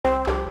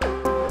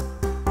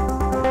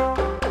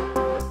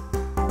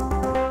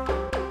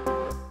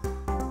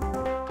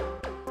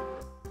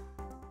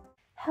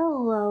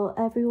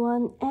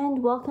everyone,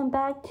 and welcome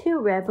back to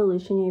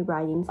Revolutionary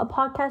Writings, a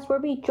podcast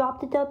where we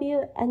drop the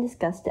W and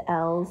discuss the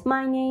L's.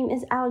 My name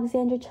is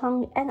Alexandra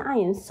Chung, and I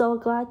am so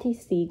glad to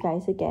see you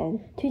guys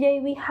again. Today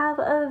we have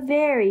a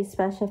very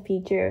special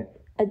feature,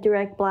 a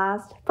direct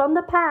blast from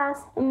the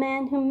past, a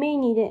man who may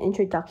need an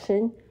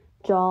introduction,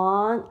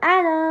 John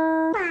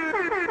Adams.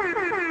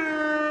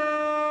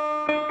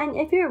 And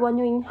if you're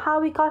wondering how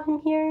we got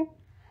him here,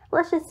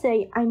 let's just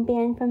say I'm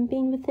banned from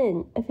being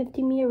within a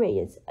 50-meter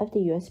radius of the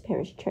U.S.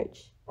 Parish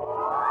Church.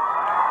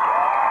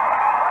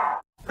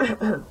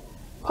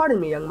 Pardon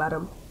me, young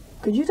madam.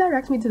 Could you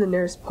direct me to the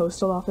nearest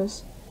postal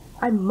office?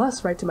 I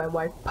must write to my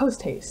wife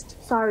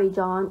post-haste. Sorry,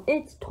 John.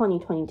 It's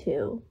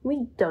 2022.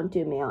 We don't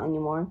do mail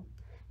anymore.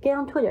 Get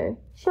on Twitter.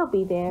 She'll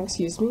be there.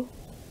 Excuse me?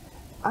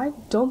 I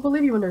don't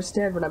believe you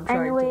understand what I'm trying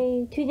to...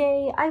 Anyway,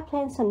 today I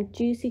planned some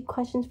juicy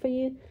questions for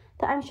you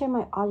that I'm sure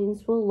my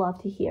audience will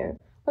love to hear.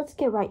 Let's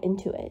get right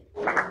into it.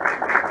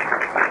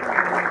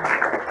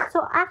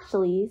 So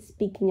actually,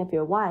 speaking of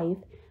your wife,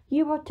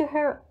 you wrote to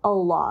her a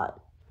lot.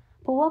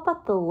 But what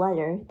about the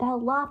letter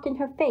that laughed in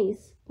her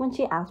face when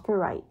she asked for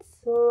rights?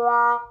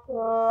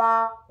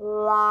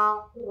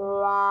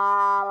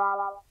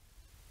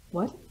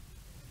 What?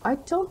 I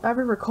don't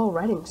ever recall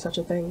writing such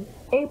a thing.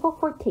 April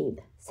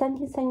 14th,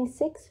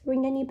 1776,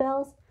 ring any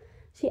bells?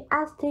 She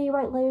asked that you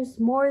write letters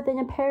more than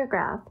a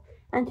paragraph,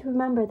 and to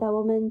remember that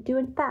women do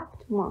in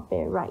fact want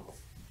fair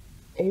rights.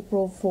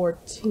 April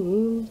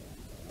 14th?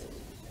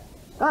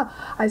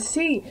 Ah, I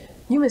see.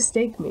 You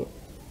mistake me.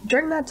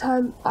 During that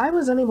time, I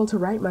was unable to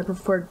write my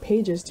preferred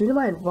pages due to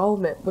my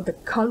involvement with the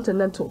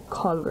Continental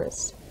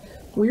Congress.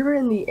 We were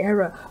in the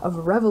era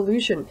of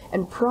revolution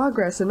and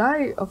progress, and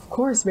I, of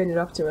course, made it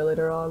up to her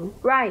later on.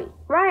 Right.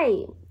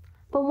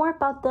 But more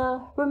about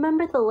the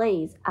remember the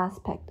lays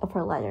aspect of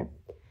her letter.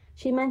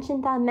 She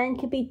mentioned that men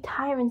could be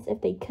tyrants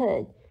if they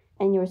could,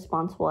 and your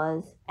response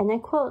was, and I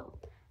quote,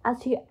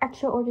 "As to your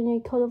extraordinary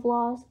code of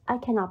laws, I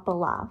cannot but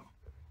laugh."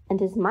 And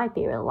this is my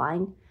favorite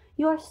line,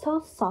 "You are so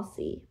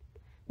saucy."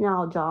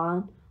 Now,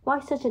 John, why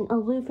such an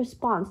aloof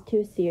response to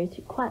a serious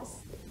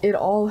request? It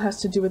all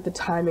has to do with the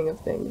timing of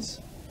things.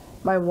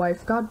 My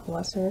wife, God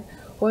bless her,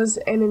 was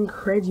an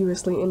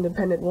incredulously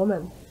independent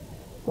woman.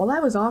 While I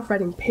was off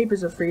writing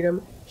papers of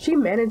freedom, she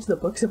managed the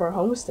books of our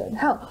homestead,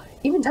 hell,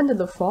 even tended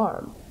the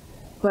farm.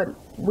 But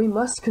we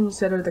must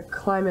consider the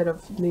climate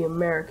of the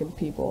American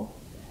people.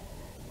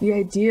 The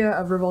idea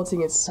of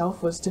revolting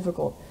itself was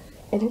difficult,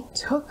 and it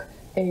took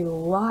a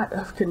lot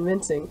of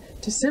convincing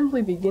to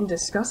simply begin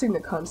discussing the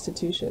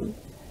Constitution.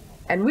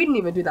 And we didn't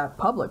even do that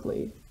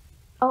publicly.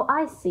 Oh,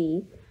 I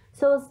see.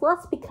 So it's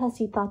less because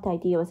you thought the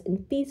idea was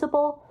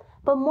infeasible,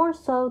 but more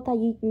so that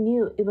you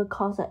knew it would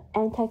cause an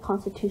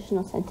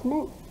anti-constitutional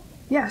sentiment?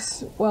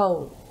 Yes,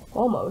 well,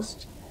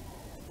 almost.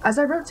 As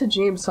I wrote to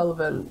James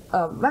Sullivan,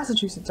 a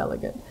Massachusetts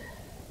delegate,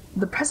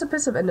 the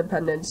precipice of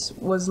independence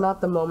was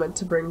not the moment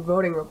to bring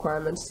voting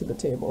requirements to the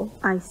table.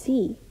 I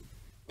see.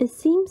 It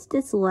seems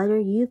this letter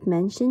you've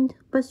mentioned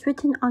was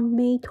written on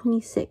May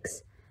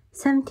 26,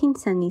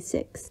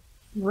 1776.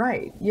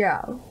 Right,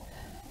 yeah.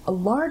 A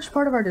large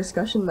part of our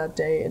discussion that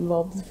day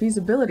involved the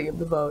feasibility of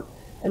the vote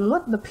and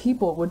what the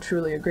people would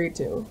truly agree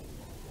to.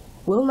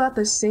 Will not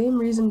the same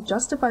reason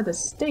justify the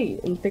state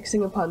in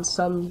fixing upon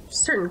some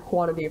certain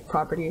quantity of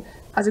property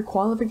as a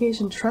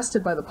qualification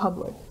trusted by the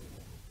public?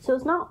 So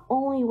it's not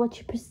only what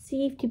you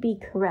perceived to be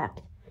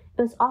correct,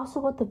 it was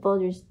also what the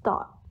voters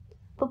thought.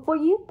 But for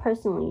you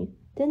personally,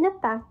 didn't the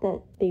fact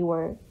that they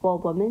were, well,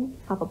 women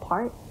have a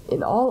part?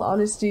 In all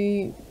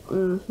honesty,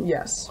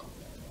 yes.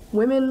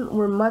 Women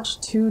were much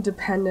too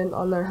dependent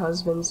on their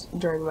husbands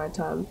during my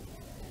time.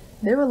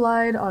 They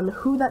relied on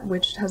who that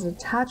which has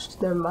attached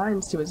their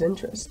minds to his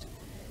interest.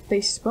 They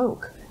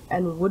spoke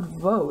and would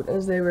vote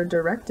as they were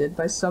directed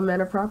by some man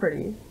of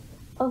property.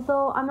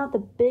 Although I'm not the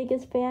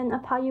biggest fan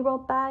of how you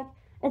wrote back,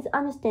 it's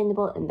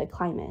understandable in the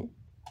climate.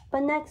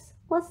 But next,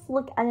 let's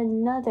look at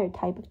another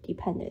type of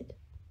dependent.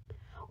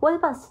 What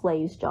about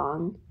slaves,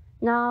 John?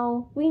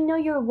 Now, we know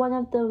you're one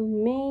of the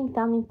main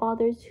founding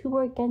fathers who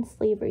were against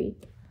slavery,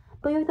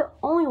 but you're the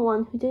only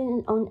one who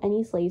didn't own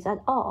any slaves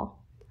at all.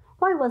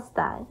 Why was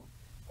that?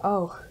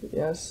 Oh,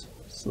 yes,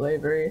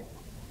 slavery.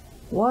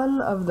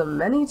 One of the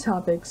many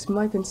topics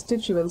my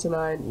constituents and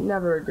I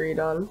never agreed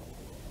on.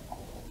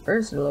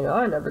 Personally,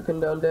 I never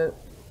condoned it.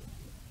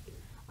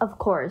 Of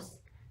course,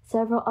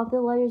 several of the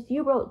letters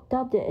you wrote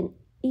dubbed it an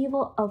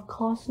evil of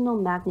colossal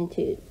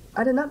magnitude.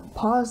 I did not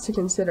pause to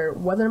consider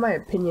whether my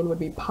opinion would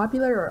be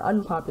popular or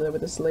unpopular with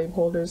the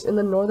slaveholders in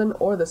the northern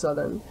or the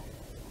southern.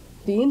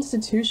 The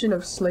institution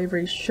of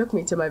slavery shook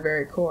me to my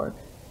very core,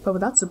 but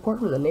without support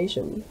from the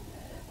nation,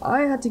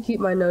 I had to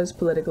keep my nose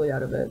politically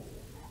out of it.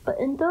 But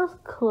in those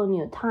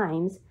colonial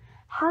times,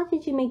 how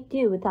did you make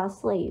do without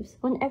slaves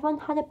when everyone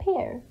had a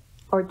pair?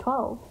 Or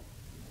 12?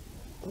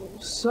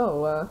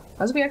 So,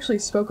 as we actually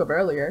spoke of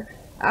earlier,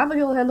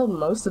 Abigail handled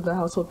most of the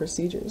household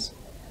procedures.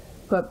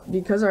 But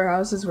because our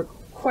houses were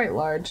quite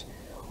large,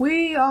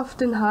 we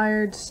often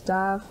hired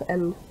staff,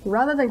 and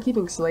rather than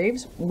keeping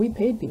slaves, we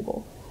paid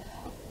people.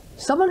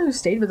 Someone who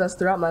stayed with us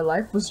throughout my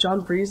life was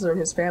John Briesler and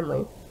his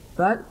family,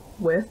 but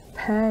with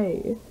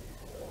pay.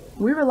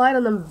 We relied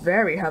on them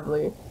very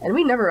heavily, and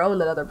we never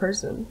owned another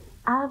person.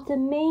 Out of the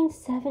main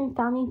 7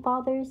 founding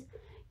fathers,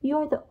 you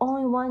are the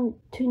only one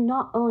to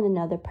not own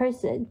another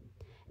person.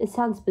 It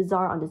sounds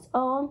bizarre on its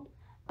own,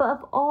 but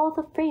of all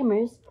the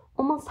framers,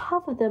 almost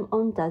half of them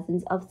owned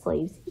dozens of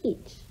slaves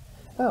each.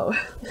 Oh,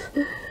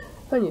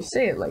 when you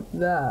say it like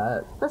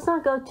that... Let's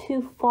not go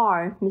too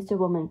far, Mr.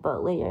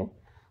 Womanfoot later.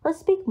 Let's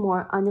speak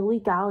more on the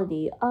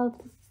legality of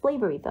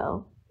slavery,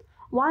 though.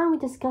 Why don't we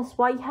discuss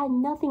why you had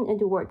nothing in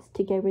the works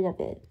to get rid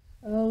of it?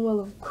 Oh, well,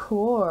 of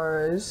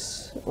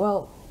course.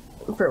 Well,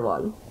 for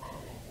one,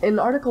 in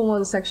Article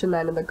 1, Section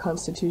 9 of the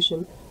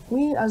Constitution,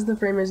 we, as the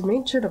framers,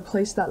 made sure to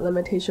place that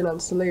limitation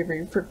on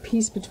slavery for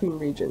peace between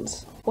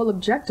regions. While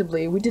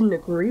objectively we didn't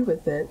agree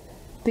with it,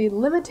 the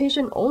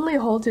limitation only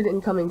halted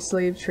incoming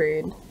slave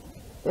trade,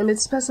 and it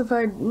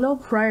specified no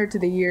prior to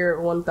the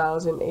year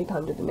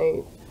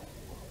 1808.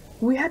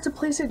 We had to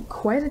place it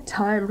quite a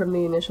time from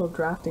the initial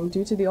drafting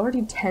due to the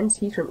already tense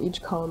heat from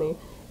each colony,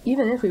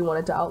 even if we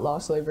wanted to outlaw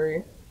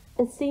slavery.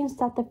 It seems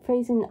that the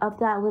phrasing of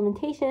that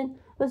limitation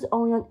was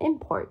only on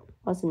import,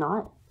 was it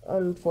not?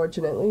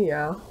 Unfortunately,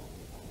 yeah.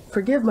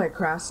 Forgive my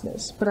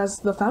crassness, but as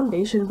the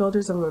foundation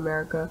builders of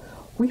America,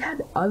 we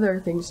had other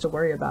things to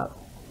worry about,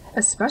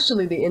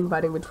 especially the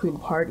infighting between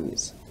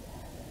parties.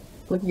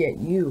 Looking at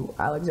you,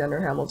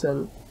 Alexander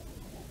Hamilton.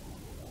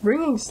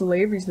 Bringing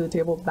slavery to the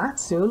table that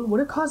soon would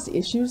have caused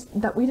issues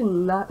that we did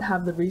not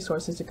have the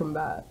resources to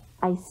combat.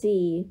 I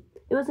see.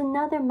 It was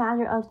another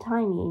matter of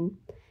timing.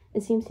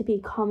 It seems to be a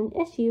common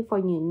issue for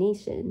a new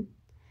nation.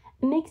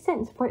 It makes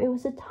sense, for it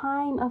was a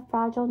time of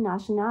fragile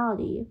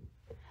nationality.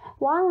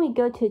 Why don't we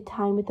go to a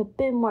time with a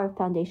bit more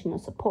foundational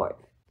support?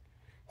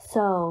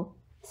 So,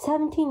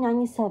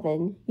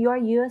 1797, you are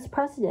U.S.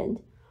 President.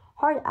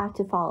 Hard act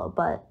to follow,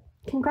 but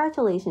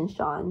congratulations,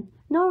 John.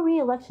 No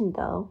re-election,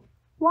 though.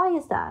 Why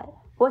is that?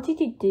 What did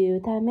you do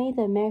that made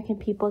the American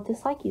people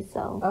dislike you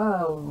so?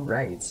 Oh,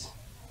 right.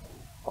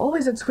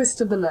 Always a twist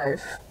of the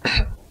knife.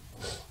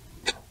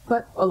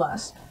 But,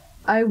 alas,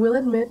 I will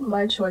admit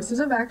my choices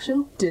of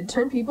action did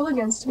turn people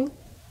against me.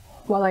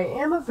 While I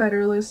am a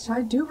Federalist,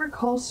 I do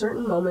recall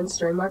certain moments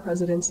during my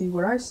presidency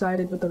where I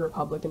sided with the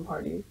Republican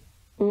Party.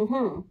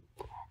 The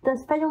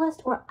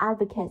Federalists were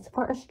advocates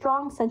for a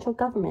strong central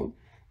government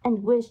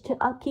and wished to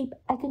upkeep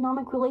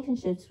economic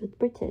relationships with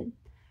Britain.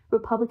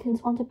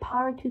 Republicans wanted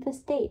power to the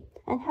state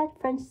and had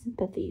French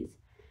sympathies,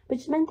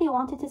 which meant they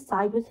wanted to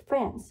side with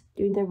France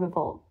during the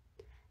revolt.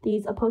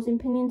 These opposing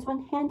opinions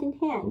went hand in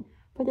hand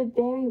for the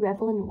very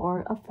relevant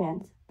war of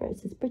France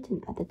versus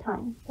Britain at the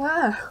time.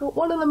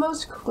 One of the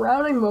most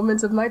crowning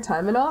moments of my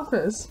time in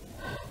office.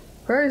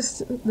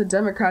 First, the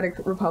Democratic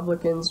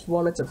Republicans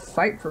wanted to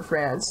fight for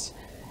France.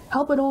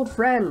 Help an old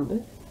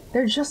friend.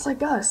 They're just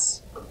like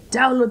us.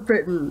 Down with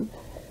Britain.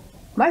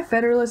 My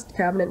Federalist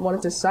cabinet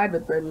wanted to side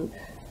with Britain.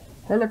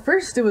 And at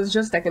first it was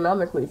just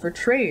economically, for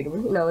trade,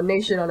 a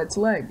nation on its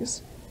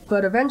legs.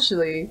 But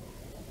eventually,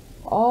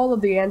 all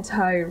of the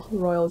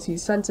anti-royalty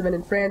sentiment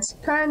in France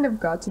kind of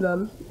got to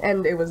them,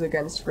 and it was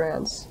against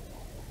France.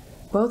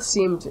 Both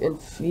seemed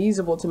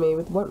infeasible to me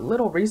with what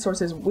little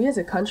resources we as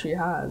a country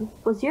had.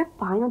 Was your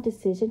final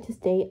decision to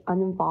stay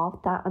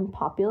uninvolved that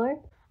unpopular?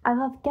 I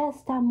would have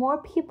guessed that more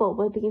people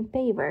would be in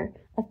favor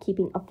of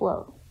keeping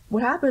afloat.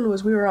 What happened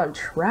was we were on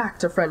track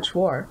to French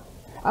war.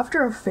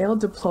 After a failed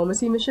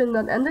diplomacy mission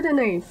that ended in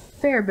a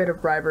fair bit of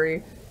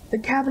bribery, the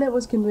cabinet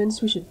was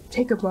convinced we should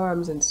take up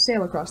arms and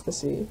sail across the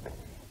sea.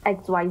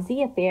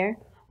 XYZ affair?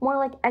 More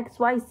like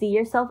XYZ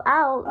yourself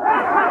out.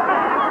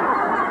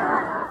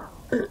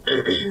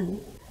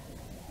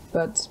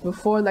 But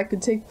before that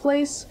could take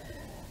place,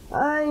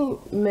 I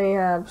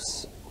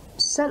mayhaps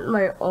sent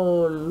my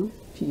own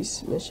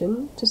peace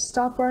mission to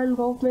stop our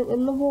involvement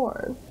in the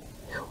war,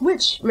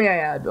 which, may I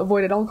add,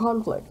 avoided all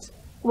conflict.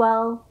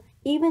 Well,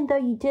 even though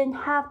you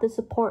didn't have the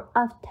support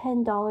of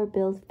 $10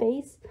 bills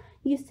base,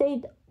 you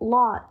saved a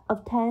lot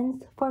of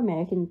tens for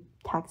American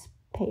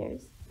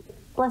taxpayers.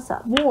 Bless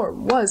up. War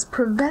was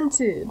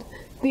prevented.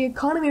 The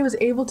economy was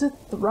able to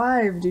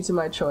thrive due to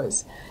my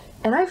choice,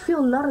 and I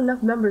feel not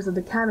enough members of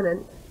the cabinet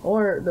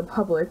or the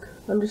public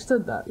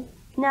understood that.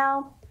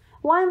 Now,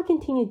 why don't we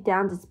continue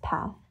down this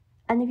path?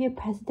 End of your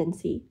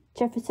presidency,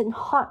 Jefferson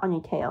hot on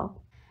your tail.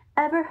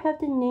 Ever heard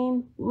the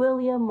name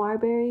William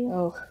Marbury?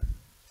 Oh,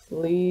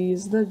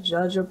 please, the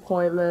judge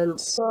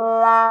appointments.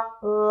 Your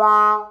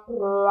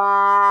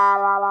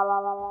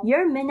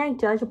midnight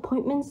judge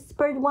appointment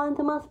spurred one of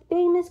the most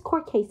famous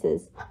court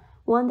cases,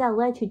 one that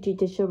led to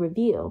judicial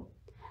review.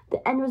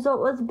 The end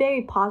result was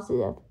very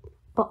positive,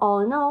 but all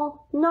in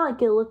all, not a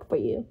good look for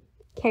you.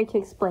 Care to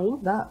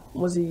explain? That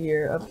was a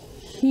year of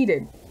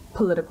heated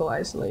political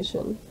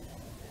isolation.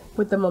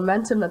 With the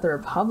momentum that the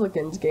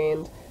Republicans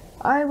gained,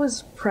 I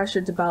was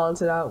pressured to balance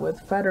it out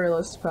with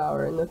Federalist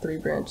power in the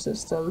three-branch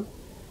system.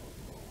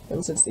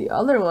 And since the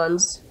other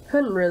ones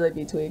couldn't really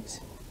be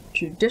tweaked,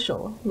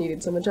 judicial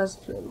needed some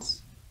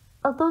adjustments.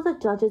 Although the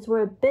judges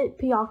were a bit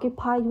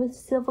preoccupied with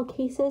civil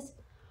cases,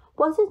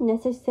 Was it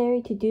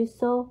necessary to do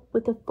so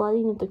with the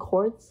flooding of the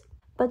courts?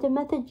 But the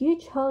method you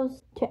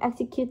chose to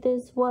execute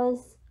this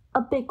was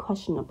a bit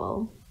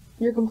questionable.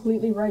 You're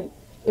completely right.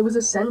 It was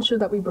essential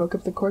that we broke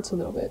up the courts a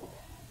little bit.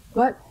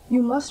 But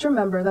you must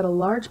remember that a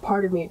large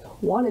part of me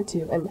wanted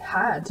to and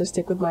had to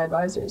stick with my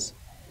advisors.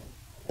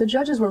 The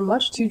judges were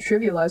much too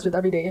trivialized with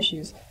everyday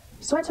issues,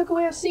 so I took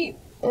away a seat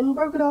and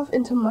broke it off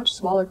into much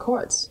smaller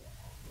courts.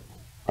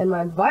 And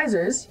my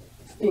advisors,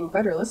 being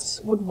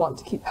Federalists, would want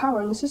to keep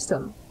power in the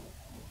system.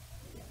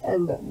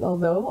 And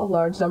although a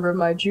large number of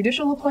my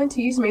judicial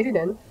appointees made it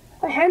in,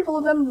 a handful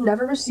of them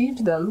never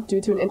received them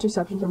due to an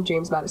interception from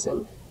James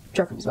Madison,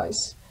 Jeffrey's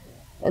vice.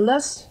 And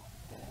thus,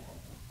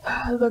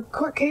 the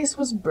court case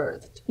was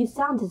birthed. You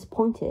sound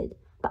disappointed,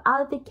 but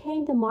out of it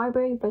came the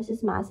Marbury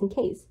versus Madison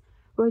case,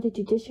 where the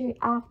Judiciary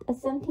Act of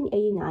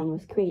 1789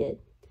 was created.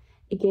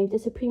 It gave the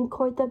Supreme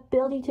Court the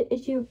ability to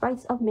issue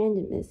rights of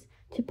mandamus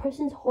to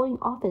persons holding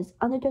office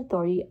under the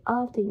authority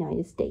of the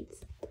United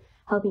States,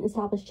 helping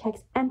establish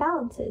checks and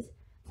balances,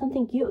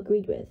 something you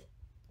agreed with.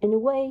 In a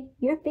way,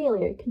 your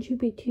failure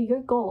contributed to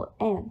your goal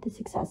and the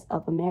success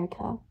of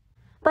America.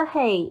 But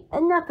hey,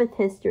 enough with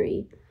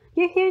history.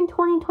 You're here in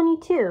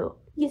 2022.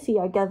 You see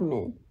our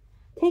government.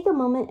 Take a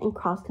moment and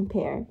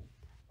cross-compare.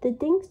 Did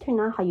things turn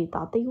out how you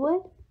thought they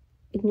would?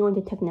 Ignoring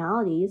the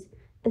technicalities,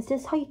 is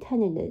this how you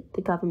intended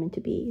the government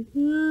to be?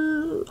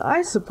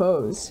 I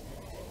suppose.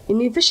 In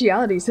the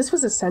officialities, this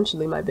was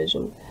essentially my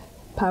vision.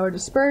 Power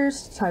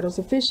dispersed, titles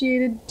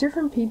officiated,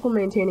 different people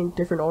maintaining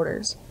different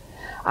orders.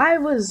 I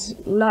was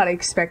not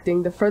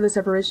expecting the further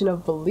separation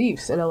of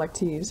beliefs in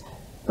electees,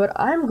 but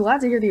I'm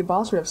glad to hear the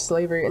abolishment of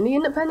slavery and the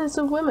independence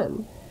of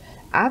women.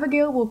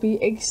 Abigail will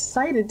be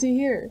excited to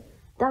hear.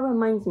 That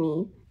reminds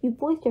me, you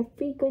voiced your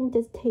frequent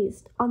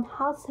distaste on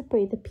how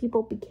separate the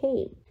people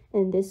became.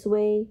 In this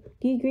way,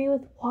 do you agree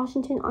with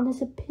Washington on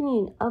his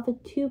opinion of a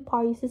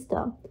two-party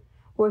system,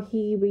 where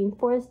he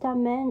reinforced that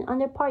men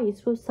and their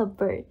parties would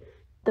subvert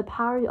the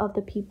power of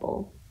the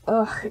people?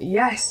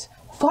 Yes.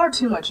 Far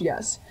too much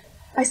yes.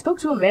 I spoke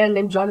to a man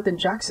named Jonathan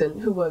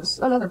Jackson, who was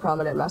another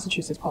prominent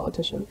Massachusetts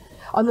politician,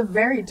 on the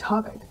very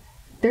topic.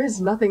 There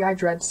is nothing I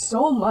dread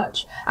so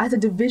much as a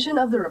division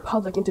of the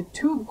Republic into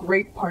two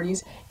great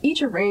parties,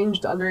 each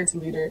arranged under its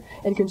leader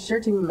and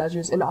concerting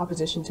measures in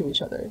opposition to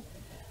each other.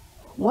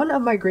 One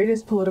of my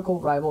greatest political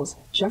rivals,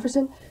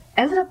 Jefferson,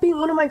 ended up being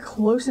one of my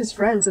closest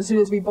friends as soon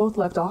as we both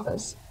left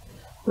office.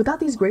 Without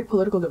these great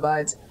political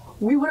divides,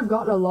 we would have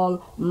gotten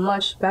along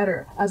much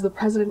better as the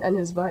president and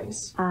his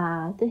vice.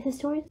 The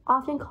historians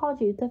often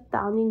called you the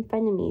founding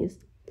frenemies.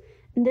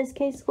 In this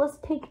case, let's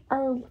take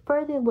a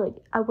further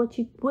look at what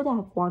you would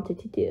have wanted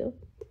to do,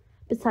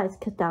 besides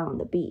cut down on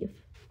the beef.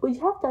 Would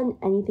you have done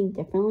anything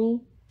differently?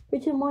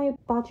 Written more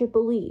about your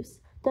beliefs,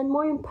 done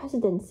more in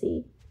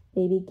presidency,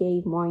 maybe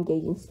gave more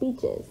engaging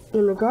speeches?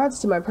 In regards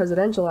to my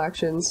presidential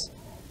actions,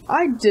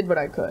 I did what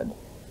I could.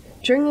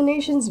 During the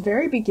nation's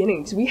very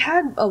beginnings, we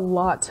had a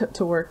lot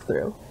to work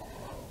through.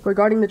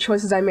 Regarding the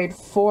choices I made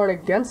for and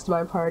against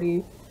my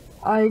party,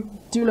 I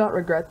do not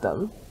regret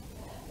them.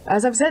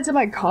 As I've said to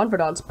my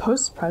confidants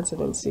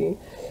post-presidency,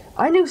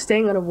 I knew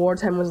staying out of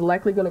wartime was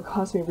likely going to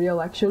cost me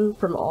re-election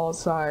from all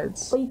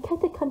sides. But you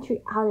kept the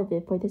country out of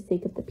it for the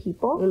sake of the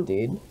people?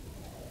 Indeed.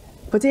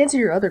 But to answer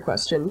your other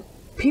question,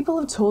 people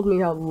have told me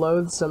how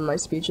loathsome my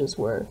speeches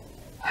were.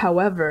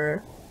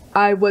 However,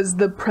 I was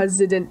the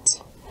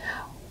president.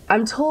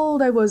 I'm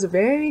told I was a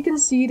very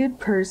conceited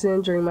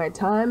person during my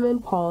time in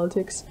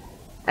politics,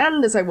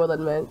 and this I will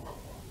admit.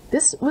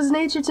 This was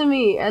nature to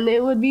me, and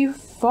it would be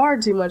far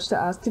too much to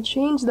ask to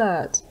change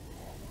that.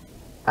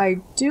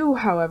 I do,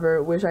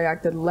 however, wish I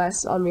acted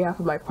less on behalf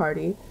of my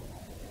party.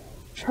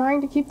 Trying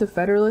to keep the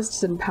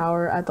Federalists in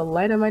power at the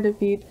light of my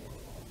defeat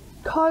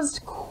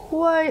caused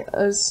quite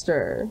a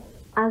stir.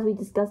 As we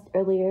discussed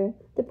earlier,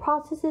 the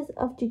processes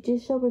of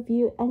judicial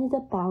review ended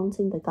up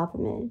balancing the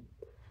government,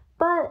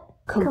 but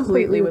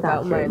completely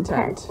without my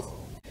intent.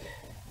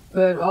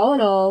 But all in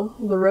all,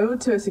 the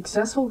road to a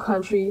successful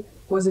country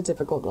was a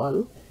difficult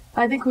one.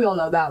 I think we all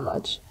know that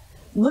much.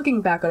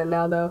 Looking back on it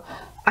now, though,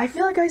 I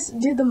feel like I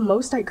did the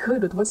most I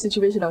could with what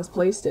situation I was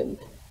placed in.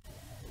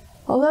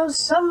 Although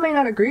some may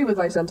not agree with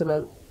my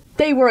sentiment,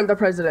 they weren't the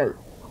president.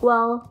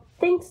 Well,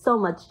 thanks so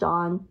much,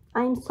 John.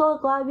 I'm so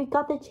glad we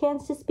got the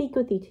chance to speak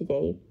with you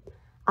today.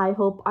 I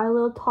hope our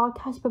little talk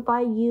has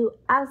provided you,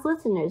 as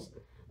listeners,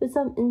 with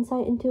some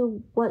insight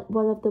into what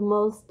one of the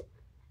most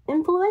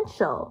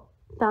influential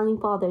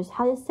founding fathers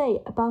had to say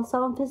about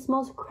some of his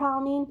most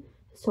crowning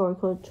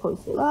historical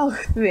choices. Oh,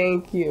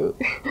 thank you.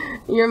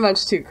 You're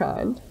much too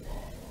kind.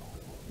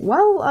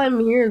 While I'm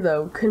here,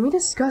 though, can we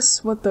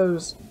discuss what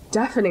those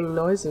deafening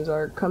noises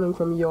are coming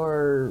from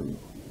your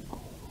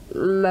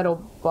metal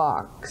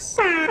box?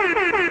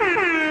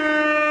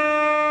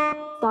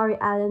 Sorry,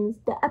 Adams,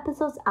 the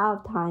episode's out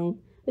of time,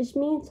 which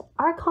means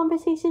our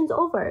conversation's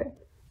over.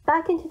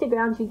 Back into the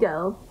ground you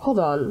go. Hold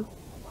on.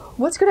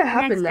 What's gonna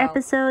happen now? Next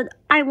episode,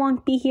 I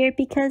won't be here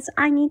because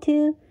I need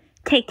to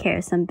take care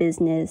of some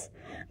business.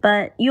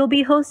 But you'll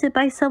be hosted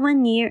by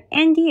someone near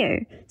and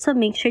dear, so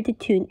make sure to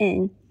tune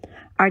in.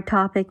 Our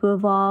topic will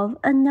involve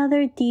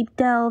another deep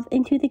delve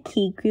into the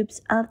key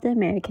groups of the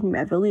American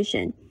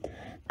Revolution.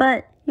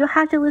 But you'll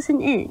have to listen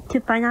in to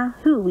find out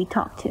who we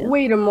talk to.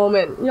 Wait a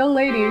moment, young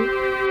lady.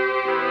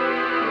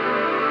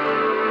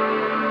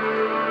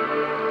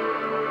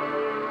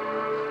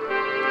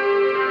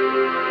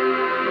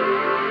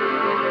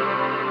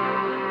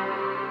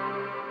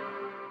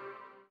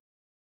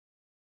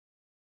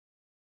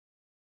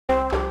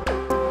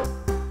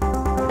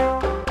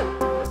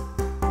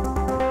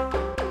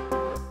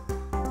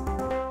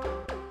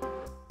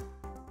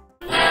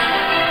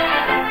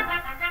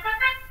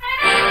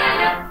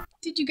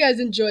 Did you guys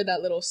enjoy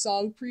that little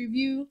song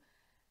preview?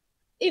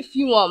 If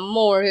you want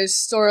more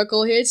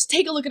historical hits,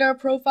 take a look at our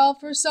profile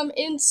for some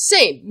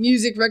insane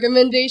music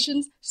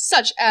recommendations,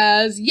 such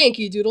as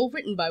Yankee Doodle,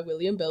 written by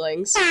William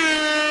Billings.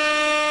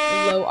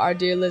 Hello, our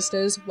dear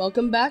listeners.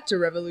 Welcome back to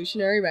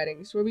Revolutionary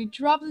Writings, where we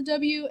drop the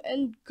W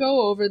and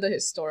go over the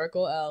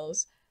historical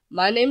L's.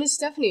 My name is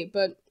Stephanie,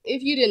 but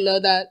if you didn't know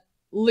that,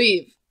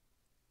 leave.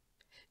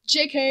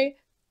 JK,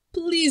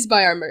 please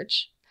buy our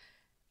merch.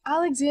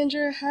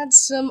 Alexandra had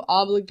some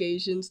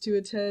obligations to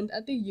attend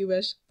at the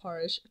U.S.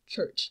 Parish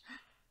Church,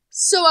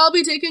 so I'll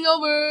be taking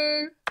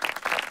over.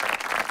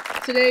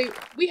 Today,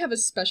 we have a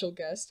special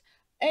guest,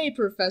 a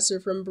professor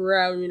from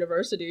Brown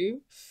University,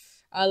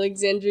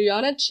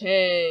 Alexandriana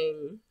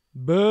Chang.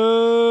 Boo!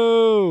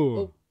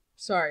 Oh,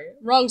 sorry,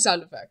 wrong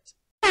sound effect.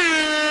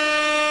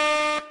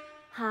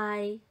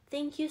 Hi,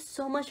 thank you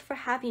so much for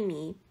having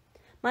me.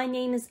 My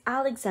name is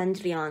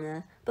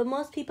Alexandriana, but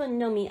most people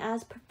know me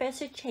as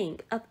Professor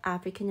Chang of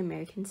African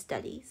American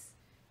Studies.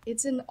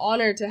 It's an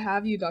honor to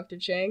have you, Dr.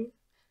 Chang.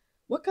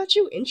 What got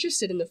you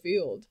interested in the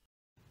field?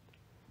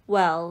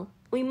 Well,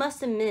 we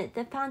must admit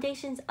the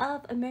foundations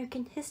of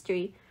American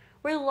history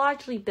were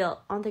largely built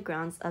on the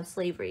grounds of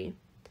slavery.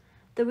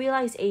 The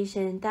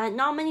realization that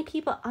not many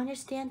people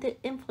understand the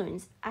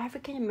influence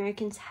African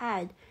Americans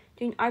had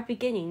during our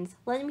beginnings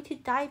led me to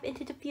dive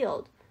into the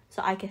field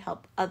so I could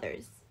help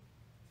others.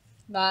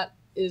 That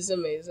is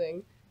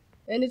amazing.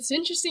 And it's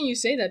interesting you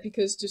say that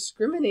because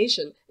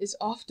discrimination is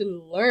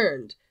often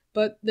learned,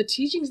 but the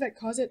teachings that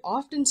cause it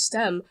often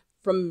stem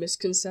from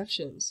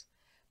misconceptions.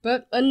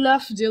 But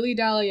enough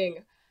dilly-dallying.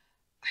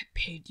 I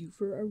paid you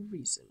for a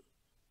reason.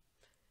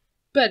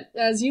 But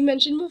as you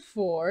mentioned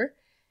before,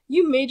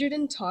 you majored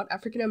and taught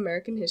African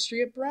American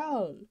history at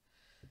Brown.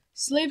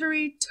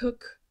 Slavery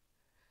took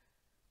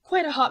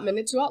quite a hot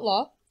minute to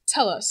outlaw.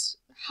 Tell us,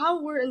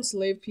 how were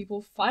enslaved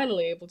people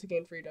finally able to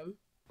gain freedom?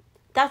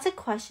 That's a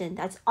question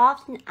that's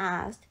often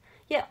asked,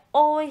 yet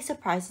always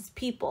surprises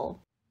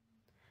people.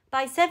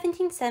 By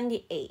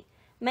 1778,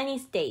 many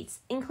states,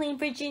 including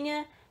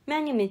Virginia,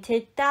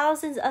 manumitted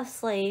thousands of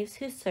slaves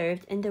who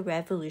served in the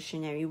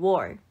Revolutionary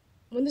War.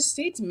 When the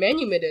states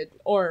manumitted,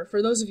 or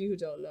for those of you who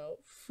don't know,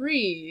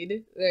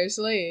 freed their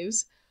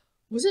slaves,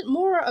 was it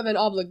more of an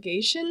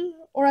obligation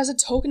or as a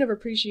token of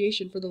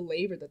appreciation for the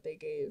labor that they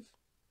gave?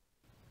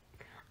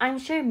 I'm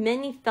sure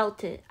many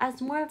felt it as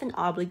more of an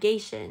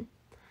obligation.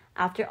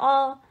 After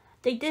all,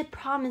 they did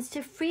promise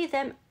to free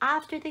them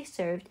after they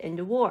served in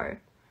the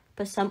war.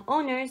 But some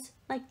owners,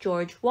 like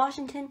George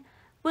Washington,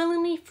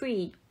 willingly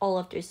freed all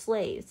of their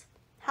slaves.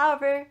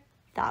 However,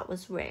 that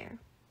was rare.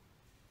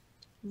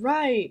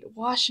 Right,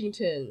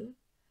 Washington.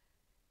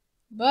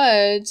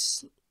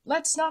 But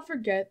let's not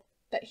forget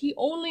that he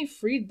only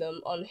freed them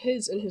on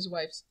his and his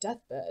wife's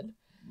deathbed.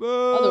 Boo!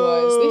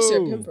 Otherwise, they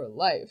served him for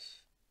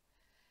life.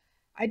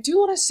 I do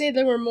want to say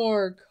there were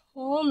more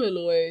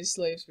common ways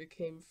slaves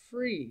became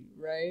free,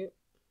 right?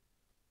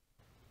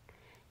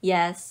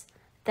 Yes,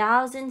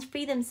 thousands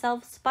freed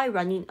themselves by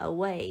running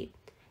away.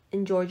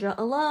 In Georgia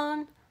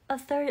alone, a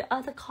third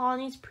of the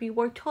colony's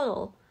pre-war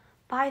total,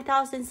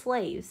 5,000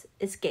 slaves,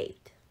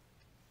 escaped.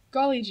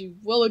 Golly gee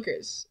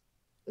willikers,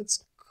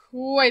 that's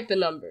quite the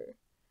number.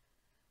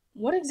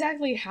 What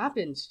exactly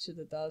happened to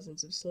the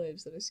thousands of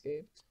slaves that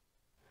escaped?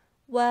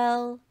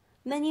 Well,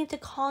 many of the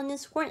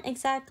colonists weren't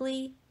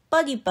exactly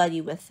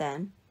buddy-buddy with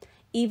them.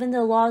 Even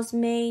the laws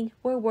made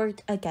were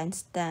worked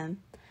against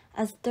them.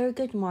 As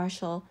Thurgood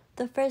Marshall,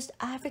 the first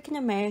African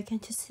American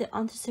to sit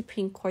on the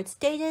Supreme Court,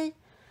 stated,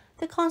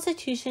 the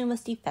Constitution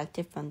was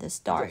defective from the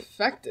start.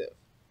 Defective?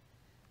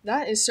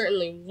 That is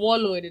certainly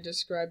one way to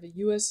describe the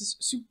U.S.'s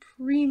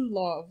supreme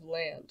law of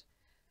land.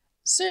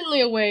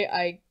 Certainly a way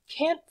I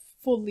can't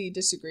fully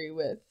disagree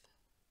with.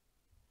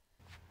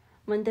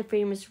 When the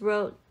framers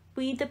wrote,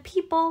 "We the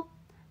people,"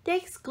 they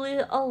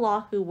excluded a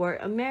lot who were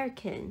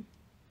American.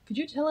 Could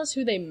you tell us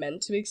who they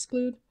meant to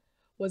exclude?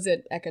 Was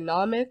it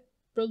economic,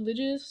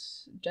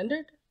 religious,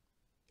 gendered?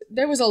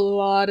 There was a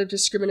lot of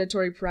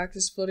discriminatory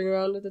practice floating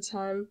around at the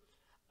time.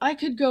 I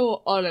could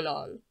go on and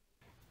on.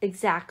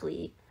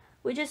 Exactly.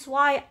 Which is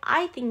why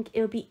I think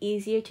it would be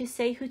easier to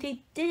say who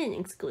they didn't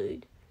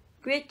exclude.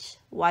 Rich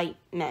white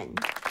men.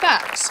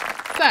 Facts.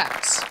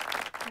 Facts.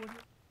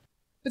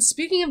 But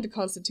speaking of the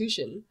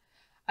Constitution,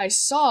 I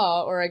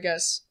saw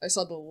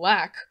the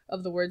lack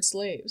of the word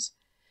slaves.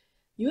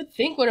 You would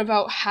think when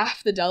about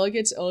half the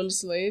delegates owned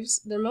slaves,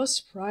 their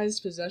most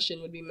prized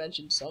possession would be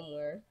mentioned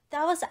somewhere.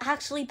 That was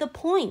actually the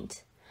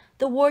point.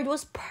 The word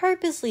was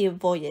purposely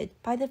avoided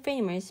by the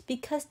framers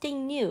because they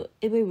knew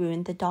it would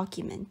ruin the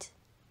document.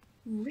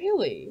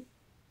 Really?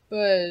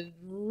 But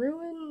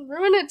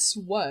ruin its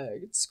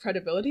what? Its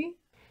credibility?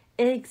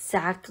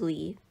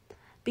 Exactly.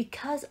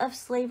 Because of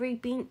slavery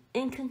being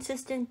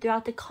inconsistent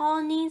throughout the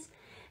colonies,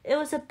 it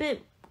was a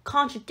bit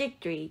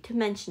contradictory to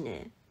mention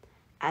it.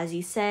 As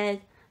you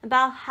said,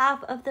 about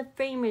half of the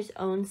framers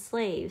owned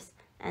slaves,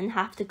 and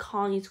half the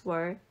colonies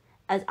were,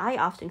 as I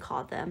often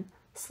call them,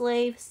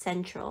 slave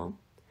central.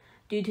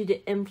 Due to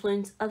the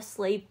influence of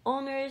slave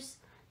owners,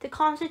 the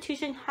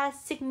Constitution has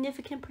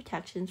significant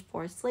protections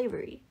for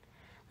slavery,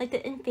 like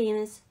the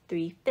infamous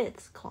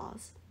 3/5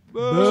 clause,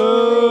 which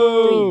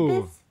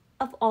included 3/5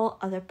 of all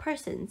other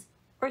persons,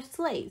 or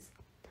slaves,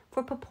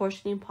 for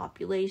proportioning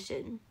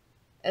population.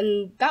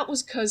 And that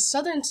was because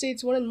southern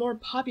states wanted more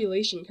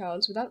population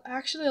counts without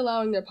actually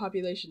allowing their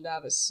population to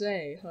have a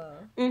say,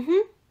 huh?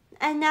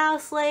 And now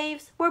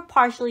slaves were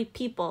partially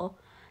people.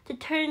 The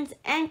terms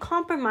and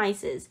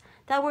compromises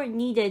that were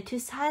needed to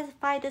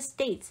satisfy the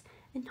states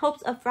in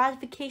hopes of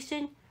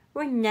ratification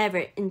were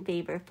never in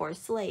favor for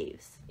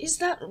slaves. Is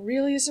that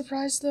really a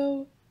surprise,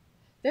 though?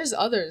 There's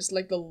others,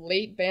 like the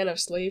late ban of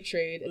slave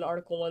trade in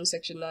Article 1,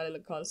 Section 9 in the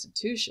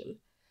Constitution.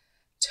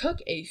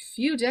 Took a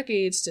few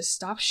decades to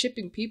stop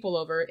shipping people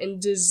over in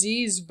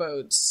disease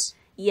boats.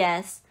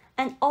 Yes,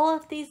 and all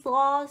of these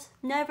laws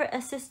never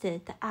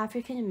assisted the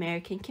African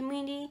American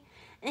community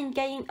in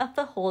getting a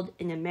foothold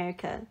in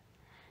America.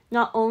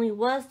 Not only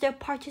was their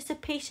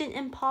participation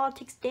in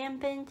politics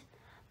dampened,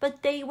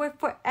 but they were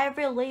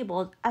forever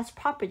labeled as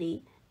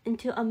property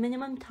into a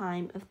minimum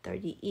time of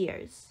 30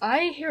 years.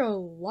 I hear a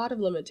lot of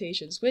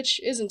limitations,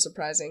 which isn't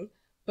surprising,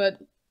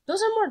 but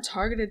those are more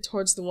targeted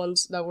towards the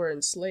ones that were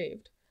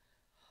enslaved.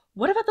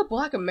 What about the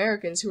Black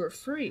Americans who were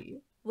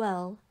free?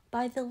 Well,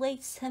 by the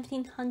late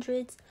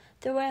 1700s,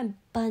 there were an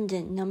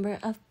abundant number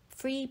of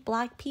free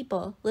Black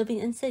people living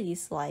in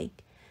cities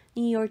like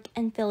New York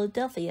and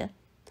Philadelphia,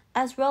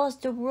 as well as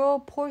the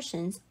rural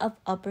portions of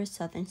upper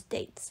southern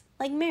states,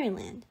 like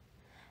Maryland.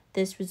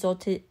 This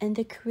resulted in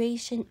the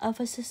creation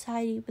of a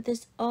society with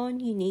its own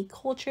unique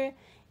culture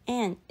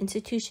and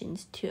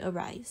institutions to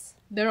arise.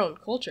 Their own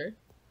culture?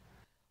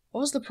 What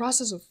was the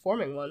process of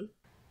forming one?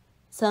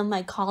 Some of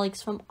my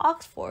colleagues from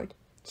Oxford,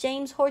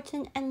 James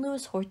Horton and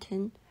Lewis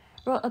Horton,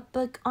 wrote a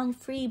book on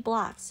free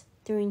blacks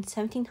during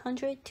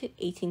 1700 to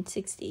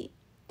 1860.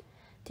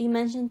 They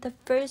mentioned the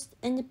first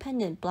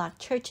independent black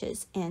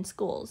churches and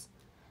schools.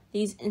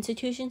 These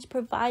institutions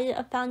provided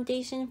a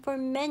foundation for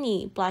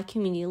many black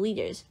community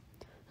leaders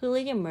who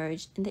later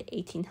emerged in the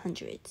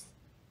 1800s.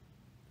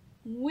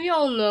 We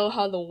all know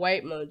how the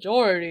white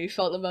majority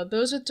felt about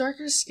those with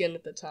darker skin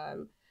at the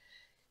time.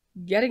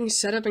 Getting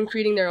set up and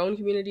creating their own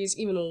communities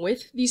even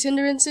with these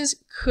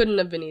hindrances couldn't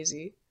have been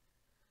easy.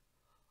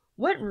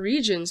 What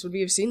regions would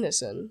we have seen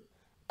this in?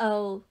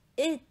 Oh,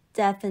 it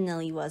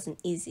definitely wasn't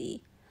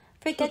easy.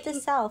 Forget the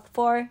South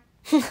for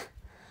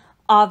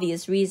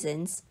obvious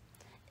reasons.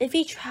 If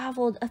we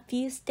traveled a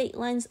few state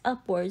lines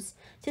upwards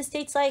to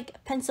states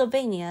like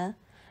Pennsylvania,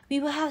 we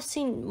would have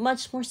seen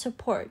much more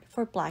support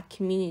for black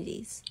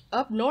communities.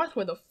 Up north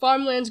where the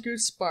farmlands grew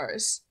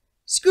sparse.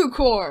 Screw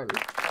corn!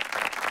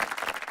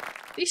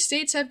 These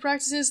states had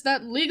practices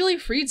that legally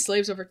freed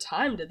slaves over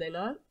time, did they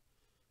not?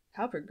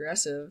 How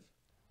progressive.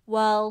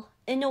 Well,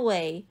 in a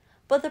way,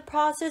 but the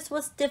process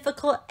was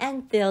difficult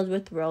and filled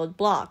with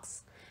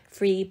roadblocks.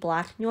 Free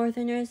black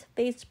Northerners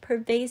faced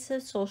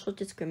pervasive social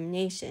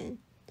discrimination.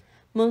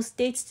 Most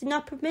states did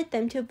not permit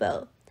them to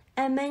vote,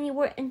 and many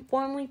were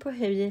informally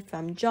prohibited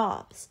from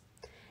jobs.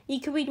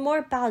 You can read more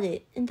about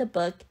it in the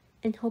book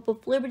In Hope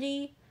of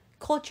Liberty,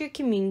 Culture,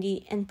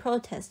 Community, and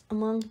Protest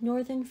Among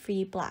Northern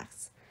Free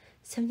Blacks,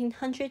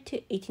 1700 to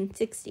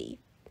 1860.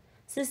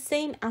 It's the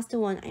same as the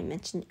one I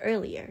mentioned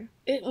earlier.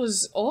 It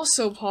was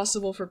also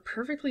possible for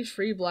perfectly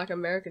free black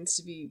Americans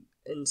to be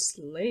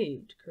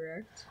enslaved,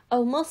 correct?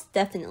 Oh, most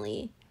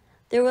definitely.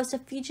 There was the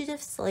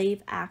Fugitive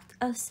Slave Act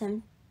of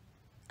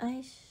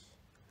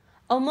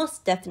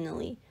most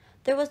definitely.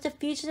 There was the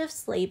Fugitive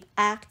Slave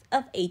Act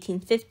of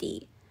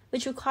 1850,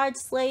 which required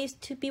slaves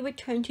to be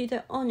returned to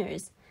their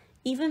owners,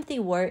 even if they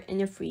were in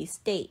a free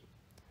state.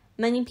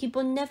 Many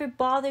people never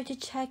bothered to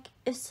check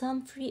if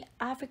some free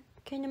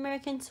African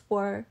Americans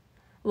were,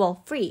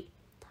 free,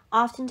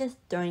 often just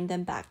throwing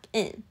them back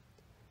in.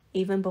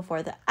 Even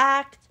before the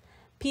act,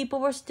 people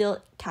were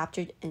still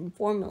captured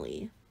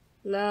informally.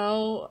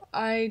 Now,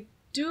 I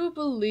do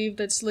believe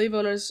that slave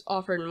owners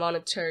offered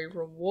monetary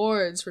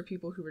rewards for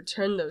people who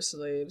returned those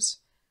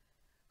slaves.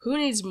 Who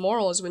needs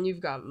morals when you've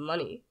got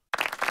money?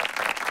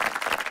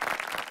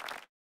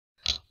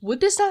 Would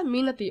this not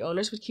mean that the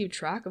owners would keep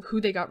track of who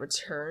they got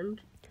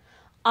returned?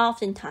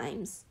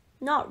 Oftentimes.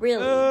 Not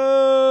really.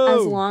 Oh!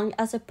 As long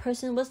as a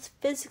person was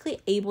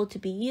physically able to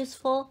be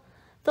useful,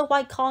 the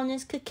white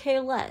colonists could care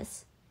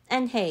less.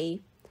 And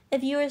hey,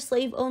 if you're a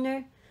slave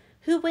owner,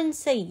 who wouldn't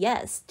say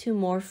yes to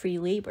more free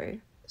labor?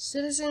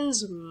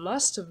 Citizens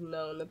must have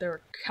known that there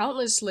were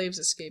countless slaves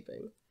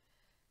escaping.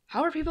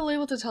 How were people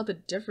able to tell the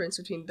difference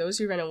between those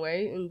who ran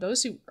away and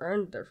those who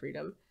earned their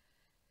freedom?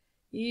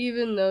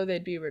 even though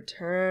they'd be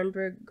returned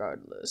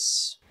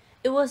regardless.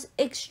 It was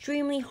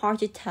extremely hard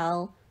to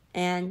tell,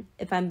 and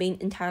if I'm being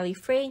entirely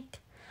frank,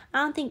 I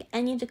don't think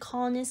any of the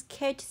colonists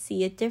cared to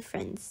see a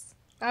difference.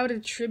 I would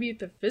attribute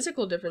the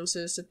physical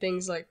differences to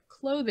things like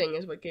clothing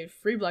is what gave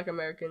free Black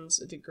Americans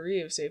a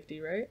degree of safety,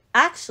 right?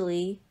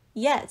 Actually,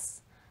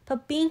 yes,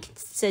 but being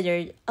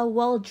considered a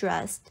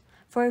well-dressed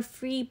for a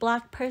free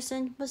Black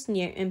person was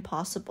near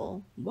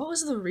impossible. What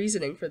was the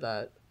reasoning for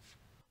that?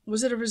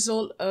 Was it a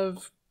result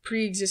of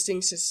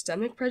pre-existing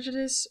systemic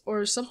prejudice,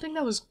 or something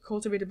that was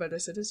cultivated by the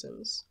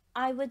citizens?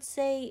 I would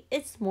say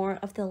it's more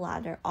of the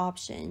latter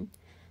option.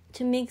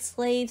 To make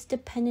slaves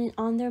dependent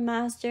on their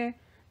master,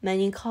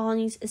 many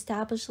colonies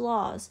established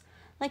laws,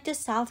 like the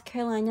South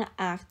Carolina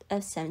Act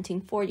of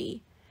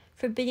 1740,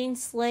 forbidding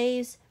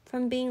slaves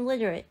from being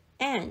literate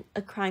and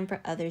a crime for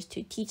others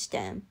to teach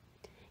them.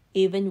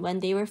 Even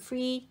when they were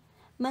freed,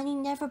 many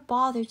never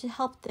bothered to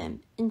help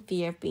them in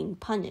fear of being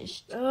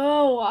punished.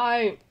 Oh,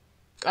 I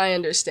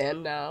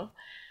understand now.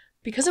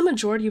 Because a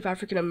majority of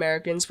African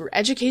Americans were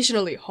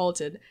educationally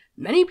halted,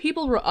 many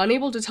people were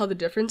unable to tell the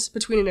difference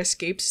between an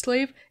escaped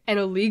slave and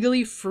a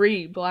legally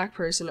free Black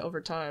person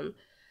over time.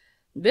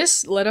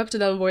 This led up to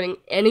them avoiding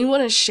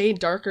anyone a shade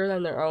darker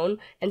than their own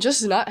and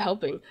just not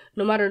helping,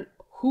 no matter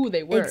who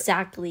they were.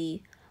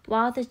 Exactly.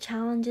 While the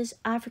challenges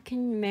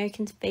African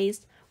Americans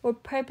faced were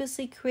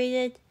purposely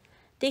created,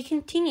 they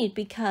continued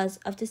because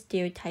of the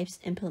stereotypes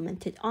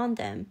implemented on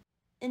them.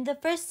 In the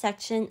first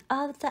section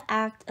of the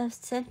Act of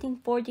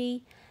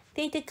 1740,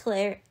 they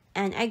declare,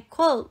 and I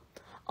quote,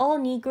 all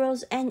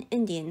Negroes and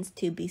Indians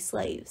to be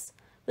slaves,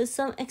 with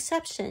some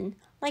exception,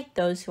 like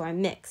those who are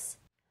mixed.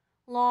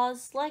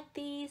 Laws like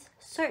these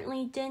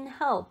certainly didn't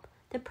help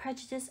the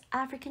prejudice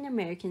African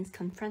Americans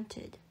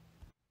confronted.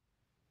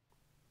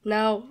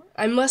 Now,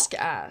 I must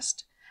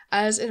ask,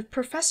 as a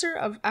professor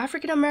of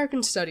African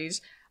American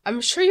studies,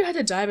 I'm sure you had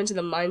to dive into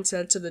the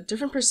mindsets of the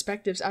different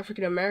perspectives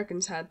African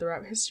Americans had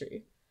throughout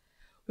history.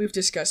 We've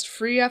discussed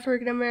free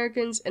African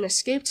Americans and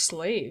escaped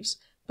slaves,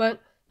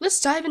 but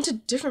let's dive into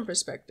different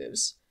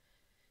perspectives.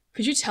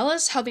 Could you tell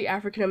us how the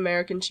African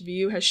American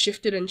view has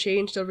shifted and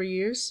changed over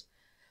years?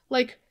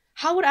 Like,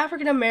 how would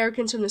African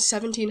Americans from the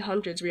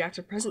 1700s react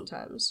to present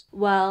times?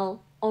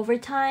 Well, over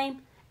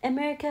time,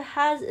 America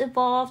has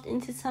evolved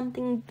into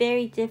something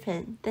very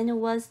different than it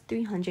was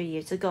 300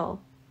 years ago.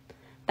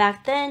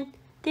 Back then,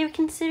 they were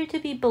considered to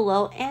be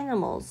below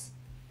animals.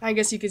 I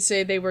guess you could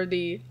say they were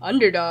the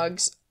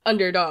underdogs.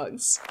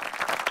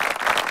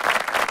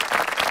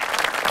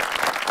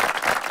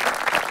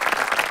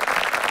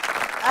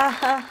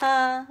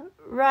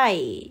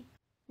 Right.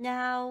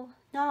 Now,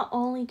 not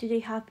only do they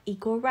have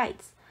equal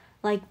rights,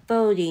 like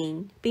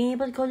voting, being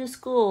able to go to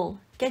school,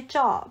 get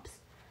jobs,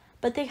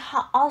 but they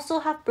also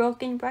have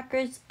broken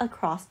records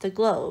across the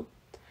globe.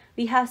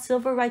 We have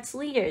civil rights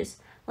leaders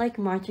like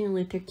Martin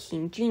Luther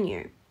King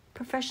Jr.,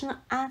 professional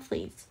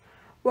athletes,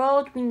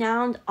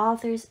 world-renowned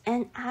authors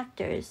and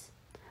actors.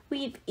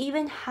 We've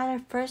even had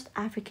our first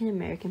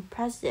African-American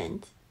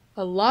president.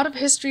 A lot of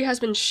history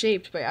has been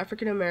shaped by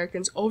African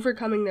Americans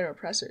overcoming their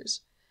oppressors.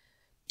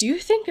 Do you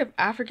think if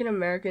African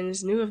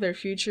Americans knew of their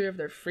future, of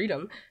their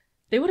freedom,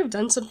 they would have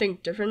done something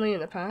differently in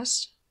the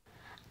past?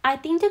 I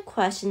think the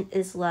question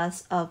is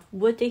less of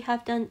would they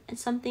have done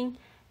something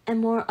and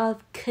more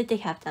of could they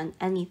have done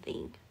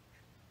anything.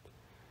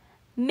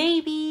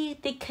 Maybe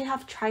they could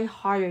have tried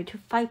harder to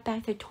fight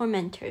back their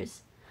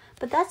tormentors,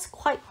 but that's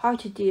quite hard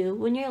to do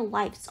when your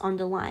life's on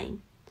the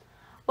line.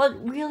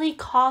 What really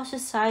caused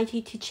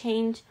society to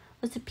change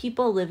was the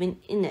people living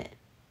in it,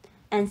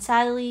 and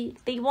sadly,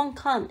 they won't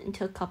come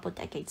until a couple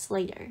decades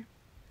later.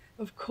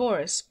 Of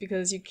course,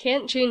 because you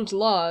can't change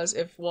laws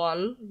if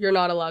 1, you're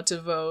not allowed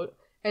to vote,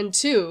 and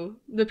 2,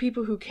 the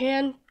people who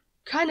can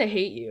kinda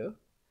hate you.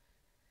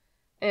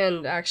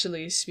 And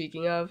actually,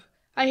 speaking of,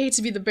 I hate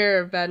to be the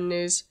bearer of bad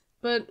news,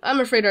 but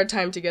I'm afraid our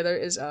time together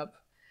is up.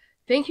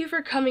 Thank you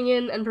for coming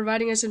in and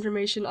providing us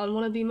information on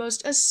one of the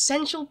most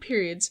essential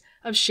periods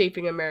of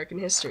shaping American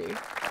history.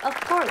 Of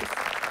course,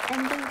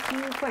 and thank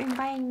you for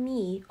inviting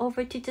me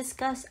over to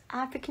discuss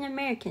African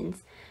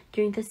Americans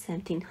during the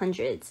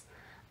 1700s.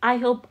 I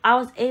hope I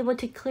was able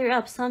to clear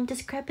up some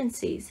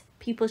discrepancies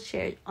people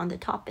shared on the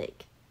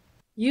topic.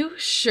 You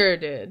sure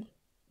did.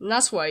 And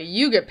that's why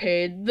you get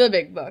paid the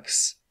big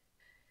bucks.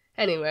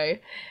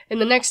 Anyway, in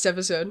the next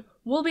episode,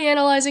 we'll be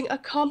analyzing a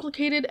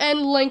complicated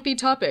and lengthy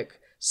topic,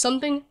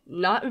 something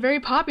not very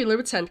popular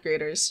with 10th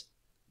graders: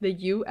 the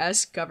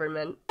US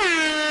government.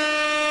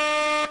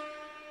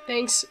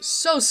 Thanks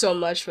so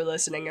much for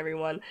listening,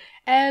 everyone,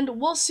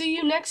 and we'll see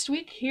you next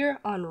week here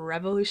on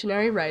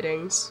Revolutionary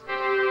Writings.